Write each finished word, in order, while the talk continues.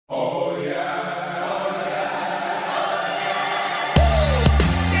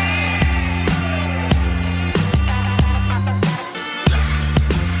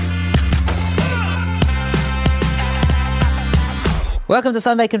Welcome to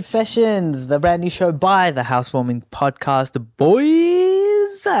Sunday Confessions, the brand new show by the Housewarming Podcast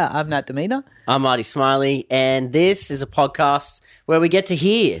Boys. I'm Nat Demeanor. I'm Marty Smiley, and this is a podcast where we get to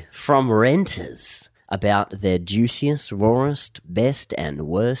hear from renters about their juiciest, rawest, best, and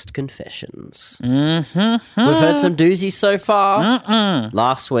worst confessions. Mm-hmm. We've heard some doozies so far.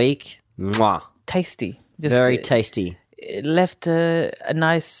 Last week, mwah, Tasty. very tasty. It left a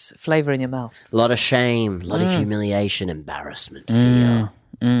nice flavour in your mouth. A lot of shame, a lot of humiliation, embarrassment, fear.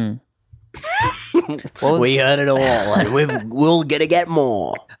 We heard it all, and we're going to get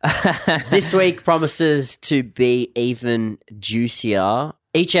more. This week promises to be even juicier.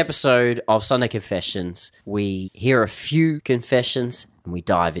 Each episode of Sunday Confessions, we hear a few confessions and we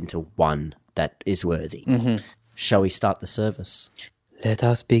dive into one that is worthy. Shall we start the service? Let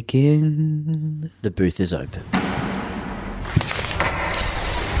us begin. The booth is open.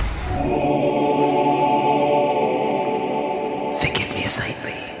 Forgive me,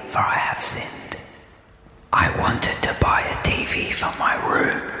 saintly, for I have sinned. I wanted to buy a TV for my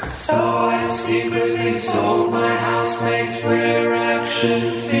room. So I secretly sold my housemate's rear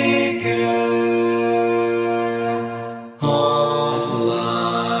action figure online.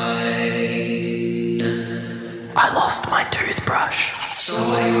 I lost my toothbrush. So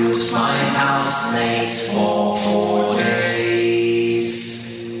I used my housemates for 4 days.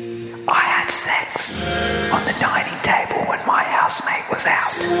 I had sex on the dining table when my housemate was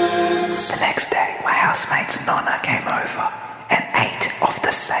out. The next day, my housemate's nonna came over and ate off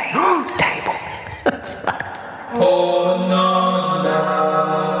the same table. That's right. Poor Nonna,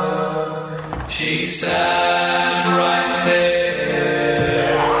 she sat right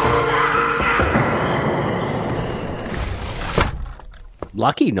there.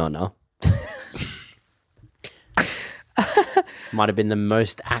 Lucky Nonna. Might have been the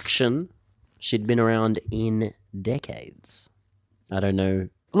most action she'd been around in decades. I don't know.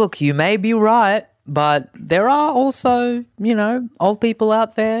 Look, you may be right, but there are also, old people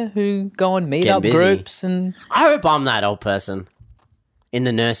out there who go on meet-up busy. groups and... I hope I'm that old person in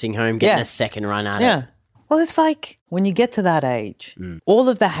the nursing home getting Yeah. a second run at Yeah. it. Well, it's like when you get to that age, all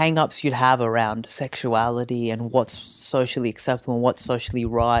of the hang-ups you'd have around sexuality and what's socially acceptable and what's socially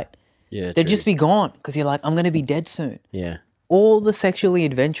right, Yeah, they'd just be gone because you're like, I'm going to be dead soon. Yeah, All the sexually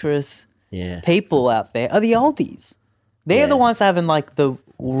adventurous yeah. people out there are the oldies. They're the ones having like the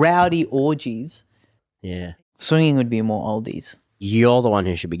rowdy orgies. Yeah. Swinging would be more oldies. You're the one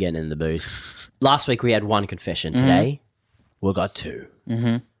who should be getting in the booth. Last week we had one confession. Today we've got two.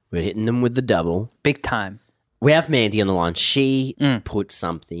 We're hitting them with the double. Big time. We have Mandy on the line. She put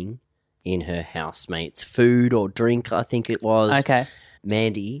something in her housemate's food or drink, I think it was. Okay.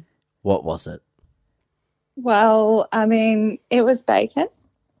 Mandy, what was it? Well, I mean, it was bacon.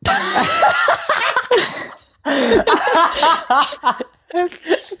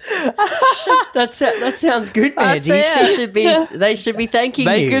 That sounds good, Mandy. They should be thanking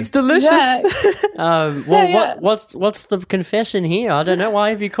Bacon's you. delicious. Yeah. What's the confession here? I don't know. Why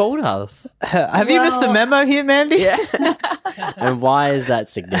have you called us? Have you missed a memo here, Mandy? Yeah. And why is that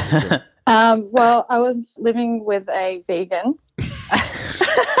significant? Well, I was living with a vegan.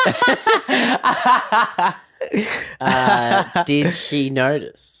 Did she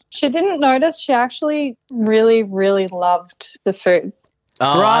notice? She didn't notice. She actually really, really loved the food.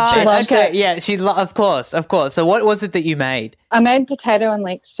 Oh, Right. loved Okay. it. Yeah. Of course. So what was it that you made? I made potato and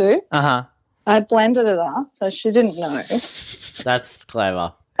leek soup. Uh-huh. I blended it up, so she didn't know. That's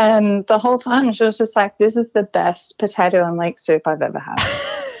clever. And the whole time she was just like, this is the best potato and leek soup I've ever had.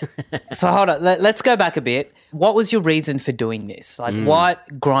 So hold on. Let's go back a bit. What was your reason for doing this? Like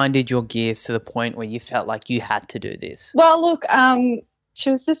what grinded your gears to the point where you felt like you had to do this? Well, look,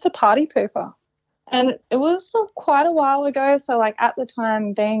 she was just a party pooper. And it was quite a while ago. So, like, at the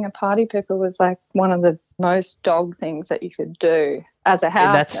time, being a party pooper was, like, one of the most dog things that you could do as a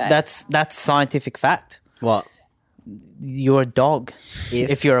housemate. That's scientific fact. What? You're a dog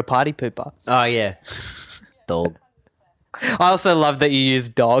if you're a party pooper. Oh, yeah. Dog. I also love that you use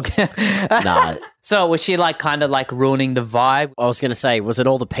dog. Nah. So was she like kind of like ruining the vibe? I was going to say, was it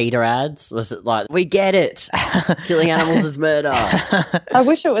all the Peter ads? Was it like, we get it. Killing animals is murder. I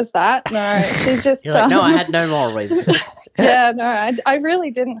wish it was that. No, she just... You're like, no, I had no moral reason. Yeah, no, I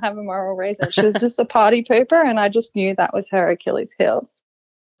really didn't have a moral reason. She was just a party pooper, and I just knew that was her Achilles heel.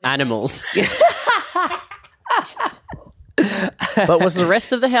 Animals. But was the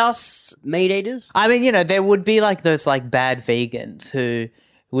rest of the house meat eaters? I mean, there would be like those like bad vegans who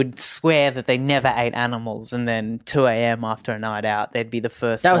would swear that they never ate animals, and then 2 a.m. after a night out, they'd be the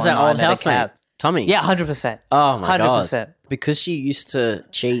first That was one our old on at a housemate, cab. Tommy. Yeah, 100%. Oh my 100%. god! Because she used to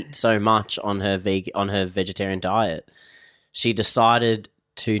cheat so much on her vegetarian diet, she decided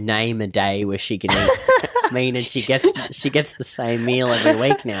to name a day where she can eat meat, and she gets the same meal every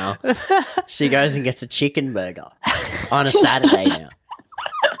week now. She goes and gets a chicken burger on a Saturday now.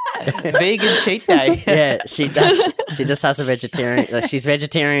 Vegan cheat day. Yeah, she does. She just has a vegetarian. Like, she's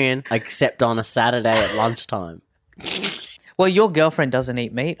vegetarian, except on a Saturday at lunchtime. Well, your girlfriend doesn't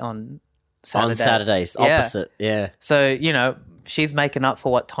eat meat on Saturday. On Saturdays, Yeah. opposite. Yeah. So, you know, she's making up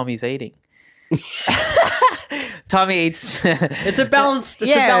for what Tommy's eating. Tommy eats. It's a balanced.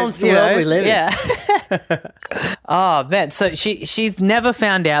 It's a Yeah, balanced you world know, we live in. Yeah. Oh, man. So she's never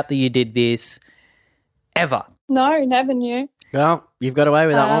found out that you did this ever. No, never knew. Well, you've got away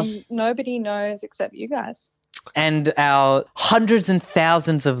with that one. Nobody knows except you guys. And our hundreds and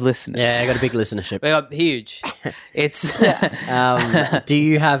thousands of listeners. Yeah, I got a big listenership. We got huge. It's Do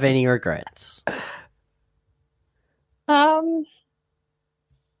you have any regrets?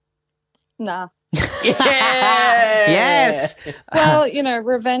 Nah. yes. Well, you know,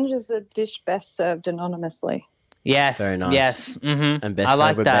 revenge is a dish best served anonymously. Yes. Very nice. Yes. Mm-hmm. And best I like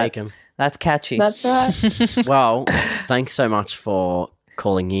served with that. bacon. That's catchy. That's right. Well, thanks so much for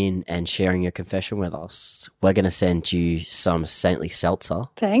calling in and sharing your confession with us. We're going to send you some saintly seltzer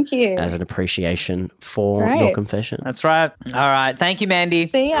Thank you. as an appreciation for Great. your confession. That's right. All right. Thank you, Mandy.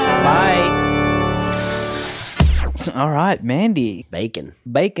 See ya. Bye. All right, Mandy. Bacon.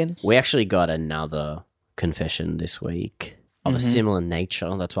 Bacon. We actually got another confession this week of a similar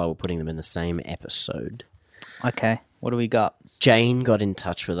nature. That's why we're putting them in the same episode. Okay. What do we got? Jane got in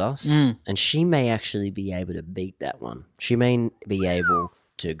touch with us, and she may actually be able to beat that one. She may be able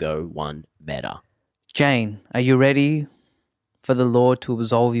to go one better. Jane, are you ready for the Lord to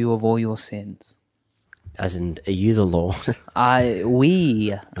absolve you of all your sins? As in, are you the Lord? We are We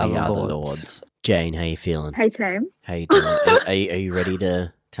the are the Lords. Lords. Jane, how you feeling? Hey, team. How you doing? Are you ready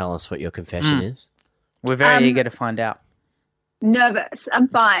to tell us what your confession is? We're very eager to find out. Nervous. I'm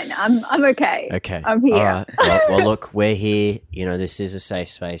fine. I'm okay. Okay. I'm here. All right. Well, look, we're here. You know, this is a safe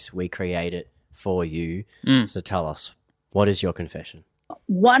space. We create it for you. So tell us, what is your confession?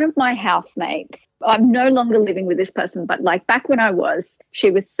 One of my housemates, I'm no longer living with this person, but like back when I was,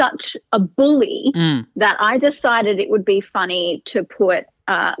 she was such a bully that I decided it would be funny to put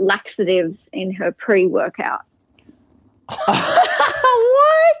laxatives in her pre-workout.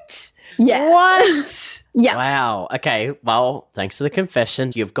 What? Yeah. What? Yeah. Wow. Okay. Well, thanks for the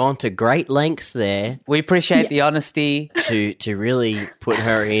confession. You've gone to great lengths there We appreciate the honesty. to really put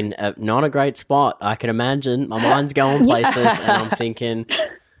her in not a great spot. I can imagine. My mind's going places, and I'm thinking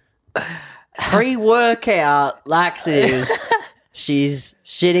pre-workout laxatives. She's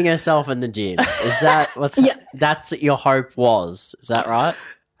shitting herself in the gym. Is that that's what your hope was? Is that right?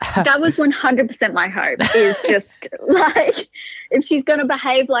 That was 100% my hope, is just like if she's going to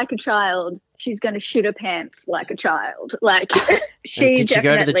behave like a child, she's going to shit her pants like a child. Like Did you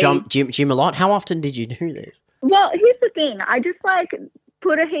go to the gym a lot? How often did you do this? Well, here's the thing. I just like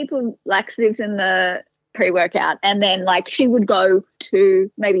put a heap of laxatives in the pre-workout, and then like she would go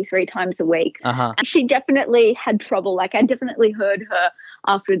 2, maybe 3 times a week. Uh-huh. And she definitely had trouble. Like I definitely heard her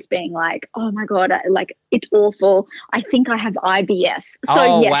afterwards being like, oh my God, it's awful. I think I have IBS. So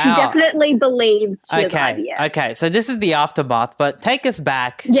Oh, yeah, wow. she definitely believes she has Okay. IBS. Okay. So this is the aftermath, but take us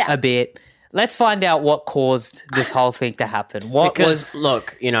back Yeah. a bit. Let's find out what caused this whole thing to happen. What Because was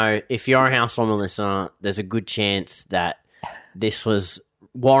look, you know, if you're a housewarming listener, there's a good chance that this was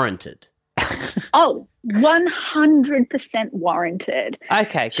warranted. Oh, 100% warranted.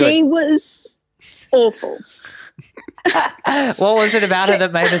 okay? She Good. was awful. What was it about her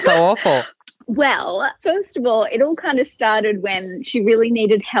that made her so awful? Well, first of all, it all kind of started when she really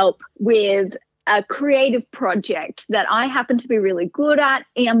needed help with a creative project that I happen to be really good at.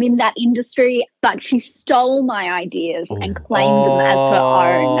 I'm in that industry, but she stole my ideas and claimed them as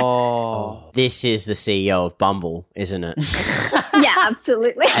her own. Oh. This is the CEO of Bumble, isn't it? Yeah,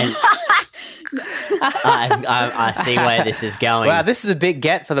 absolutely. And- I see where this is going. Wow, this is a big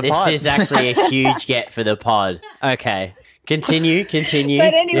get for the This pod. is actually a huge get for the pod. Okay. Continue.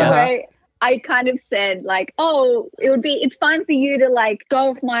 But anyway, I kind of said like, oh, it's fine for you to like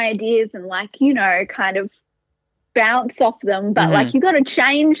go off my ideas and like, you know, kind of bounce off them, but like you got to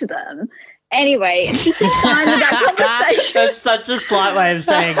change them. Anyway, and she seemed fine with that conversation. That's such a slight way of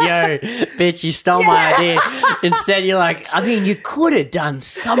saying, yo, bitch, you stole my idea. Instead, you're like, I mean, you could have done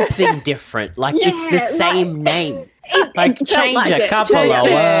something different. Like, it's the Yeah, same name. It felt Change like a it. couple of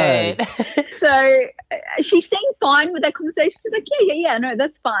Change words. So she seemed fine with that conversation. She's like, yeah, no,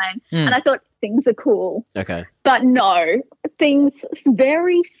 that's fine. And I thought things are cool. Okay. But no, things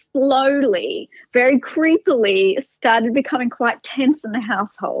very slowly, very creepily started becoming quite tense in the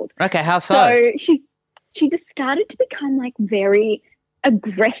household. Okay, how so? So she, she just started to become like very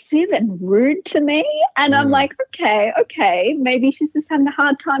aggressive and rude to me. And I'm like, okay, maybe she's just having a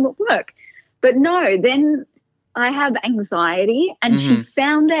hard time at work. But no, then I have anxiety, and she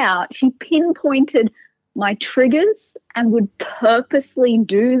found out, she pinpointed my triggers and would purposely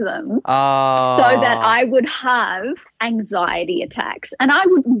do them so that I would have anxiety attacks. And I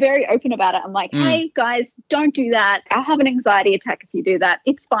would be very open about it. I'm like, hey, guys, don't do that. I'll have an anxiety attack if you do that.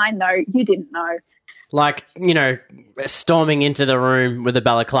 It's fine, though. You didn't know. Like, you know, storming into the room with a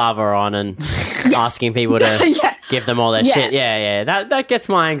balaclava on and asking people to give them all their shit. Yeah. That gets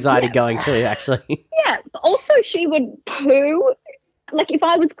my anxiety going too, actually. Yeah. Also, she would poo. Like, if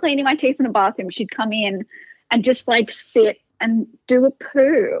I was cleaning my teeth in the bathroom, she'd come in and just, like, sit and do a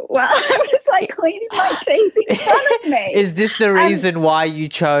poo while I was, like, cleaning my teeth in front of me. Is this the reason why you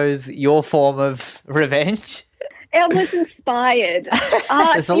chose your form of revenge? It was inspired.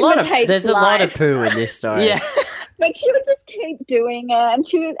 There's a lot of poo in this story. Yeah. But she would just keep doing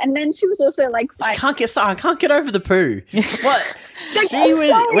it, and then she was also like, I can't get over the poo. What?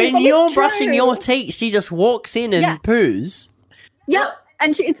 Like, when you're brushing your teeth, she just walks in and poos. Yeah,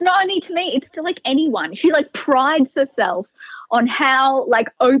 and it's not only to me; it's to like anyone. She like prides herself on how like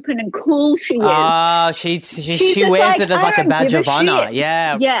open and cool she is. Oh, she wears it as like a badge of honor. Shit.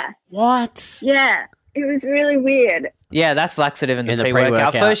 Yeah. Yeah. What? Yeah. It was really weird. Yeah, that's laxative in the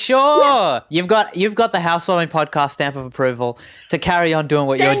pre-workout pre-workout. for sure. Yeah. You've got the Housewarming Podcast stamp of approval to carry on doing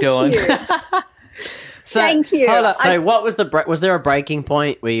what you're doing. So, Thank you. Hold up. So what was was there a breaking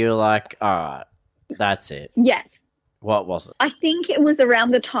point where you were like, all right, that's it? Yes. What was it? I think it was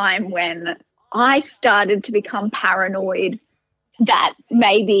around the time when I started to become paranoid that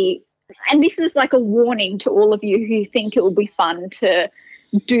maybe, and this is like a warning to all of you who think it will be fun to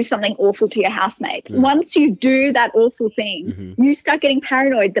do something awful to your housemates. Once you do that awful thing, you start getting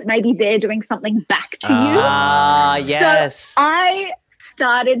paranoid that maybe they're doing something back to you. Ah, yes. So I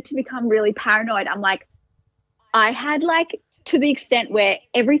started to become really paranoid. I'm like, I had like, to the extent where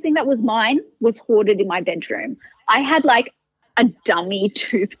everything that was mine was hoarded in my bedroom. I had like a dummy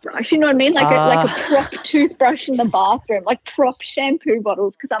toothbrush, you know what I mean? Like a prop toothbrush in the bathroom, like prop shampoo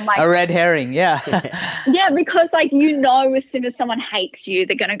bottles, because I'm like... A red herring, yeah. Yeah, because like, you know, as soon as someone hates you,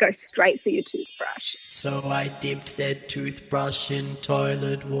 they're going to go straight for your toothbrush. So I dipped that toothbrush in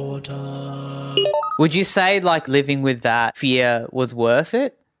toilet water. Would you say like living with that fear was worth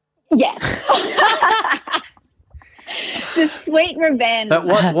it? Yes. The sweet revenge, But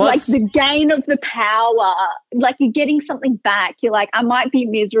like what's the gain of the power, like you're getting something back. You're like, I might be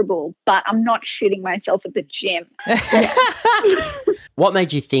miserable, but I'm not shitting myself at the gym. what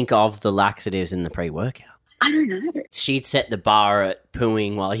made you think of the laxatives in the pre-workout? I don't know. She'd set the bar at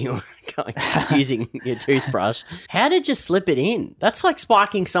pooing while you were using your toothbrush. How did you slip it in? That's like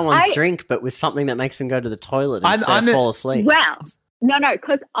spiking someone's drink, but with something that makes them go to the toilet instead of fall asleep. Well, no,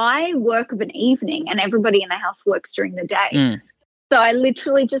 because I work of an evening and everybody in the house works during the day. So I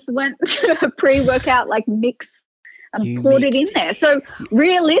literally just went to a pre-workout like mix and poured it in there. So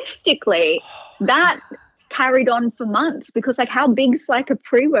realistically, that carried on for months, because like how big's like a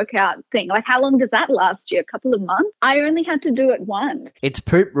pre-workout thing? Like how long does that last you? A couple of months? I only had to do it once. It's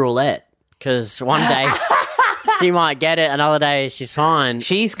poop roulette, because one day she might get it, another day she's fine.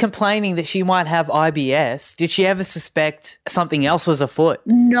 She's complaining that she might have IBS. Did she ever suspect something else was afoot?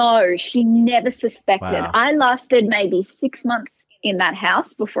 No, she never suspected. Wow. I lasted maybe 6 months in that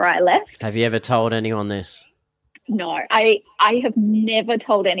house before I left. Have you ever told anyone this? No, I have never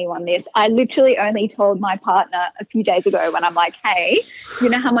told anyone this. I literally only told my partner a few days ago when I'm like, hey, you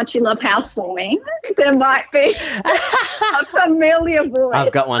know how much you love housewarming? There might be a familiar voice.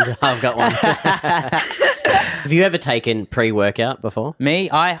 I've got one. Have you ever taken pre-workout before? Me?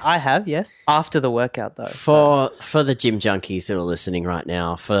 I have, yes. After the workout though. For the gym junkies who are listening right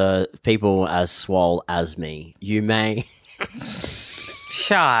now, for people as swole as me, you may...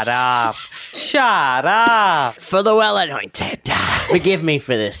 Shut up. Shut up. For the well-anointed. Forgive me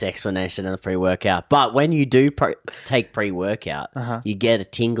for this explanation of the pre-workout. But when you do take pre-workout, you get a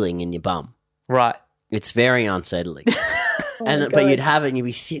tingling in your bum. Right. It's very unsettling. But you'd have it and you'd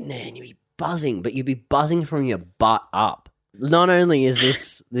be sitting there and you'd be buzzing, but you'd be buzzing from your butt up. Not only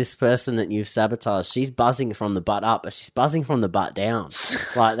is this person that you've sabotaged, she's buzzing from the butt up, but she's buzzing from the butt down.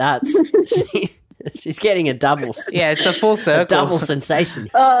 Like that's... She's getting a double. Yeah, it's the full circle. A double sensation.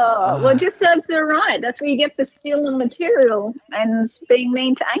 Oh, well, it just serves her right. That's where you get the stealing material and being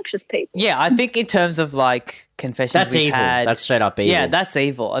mean to anxious people. Yeah, I think in terms of like confessions that's we've evil. had. That's straight up evil. Yeah, that's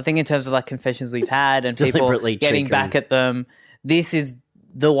evil. I think in terms of like confessions we've had and people Deliberately getting triggering. back at them, this is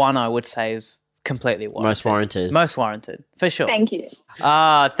the one I would say is completely warranted. Most warranted. Most warranted, for sure. Thank you.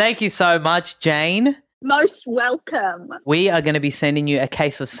 Thank you so much, Jane. Most welcome. We are going to be sending you a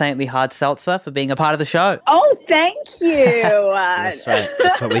case of Saintly Hard Seltzer for being a part of the show. Oh, thank you. That's right.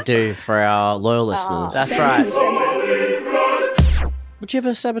 That's what we do for our loyal listeners. That's Thank right. you so much. Would you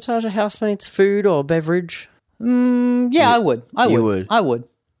ever sabotage a housemate's food or beverage? Yeah, I would. You would? I would.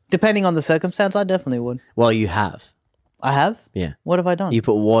 Depending on the circumstance, I definitely would. Well, you have. I have? Yeah. What have I done? You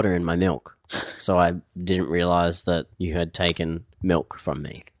put water in my milk. So I didn't realize that you had taken milk from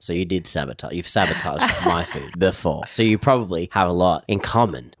me. So you did sabotage. You've sabotaged my food before. So you probably have a lot in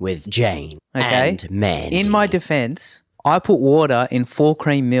common with Jane and Mandy. In my defense, I put water in 4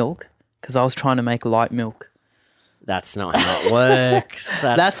 cream milk because I was trying to make light milk. That's not how it works.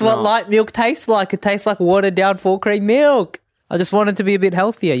 That's what light milk tastes like. It tastes like watered down 4 cream milk. I just wanted to be a bit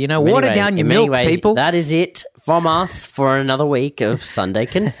healthier, you know. Water down your milk, people. That is it from us for another week of Sunday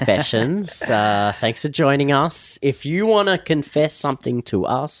Confessions. Thanks for joining us. If you want to confess something to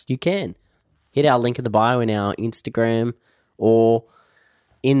us, you can. Hit our link in the bio in our Instagram or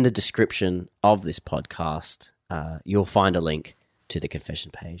in the description of this podcast. You'll find a link to the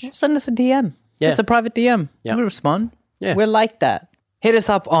confession page. Send us a DM. Yeah. Just a private DM. Yeah. We'll respond. Yeah. We're like that. Hit us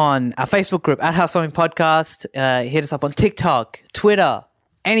up on our Facebook group at Housewarming Podcast. Hit us up on TikTok, Twitter,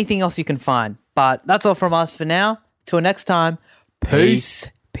 anything else you can find. But that's all from us for now. Till next time,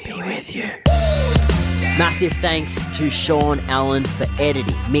 peace be with you. Massive thanks to Sean Allen for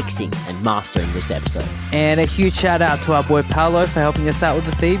editing, mixing, and mastering this episode. And a huge shout out to our boy Paolo for helping us out with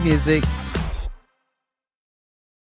the theme music.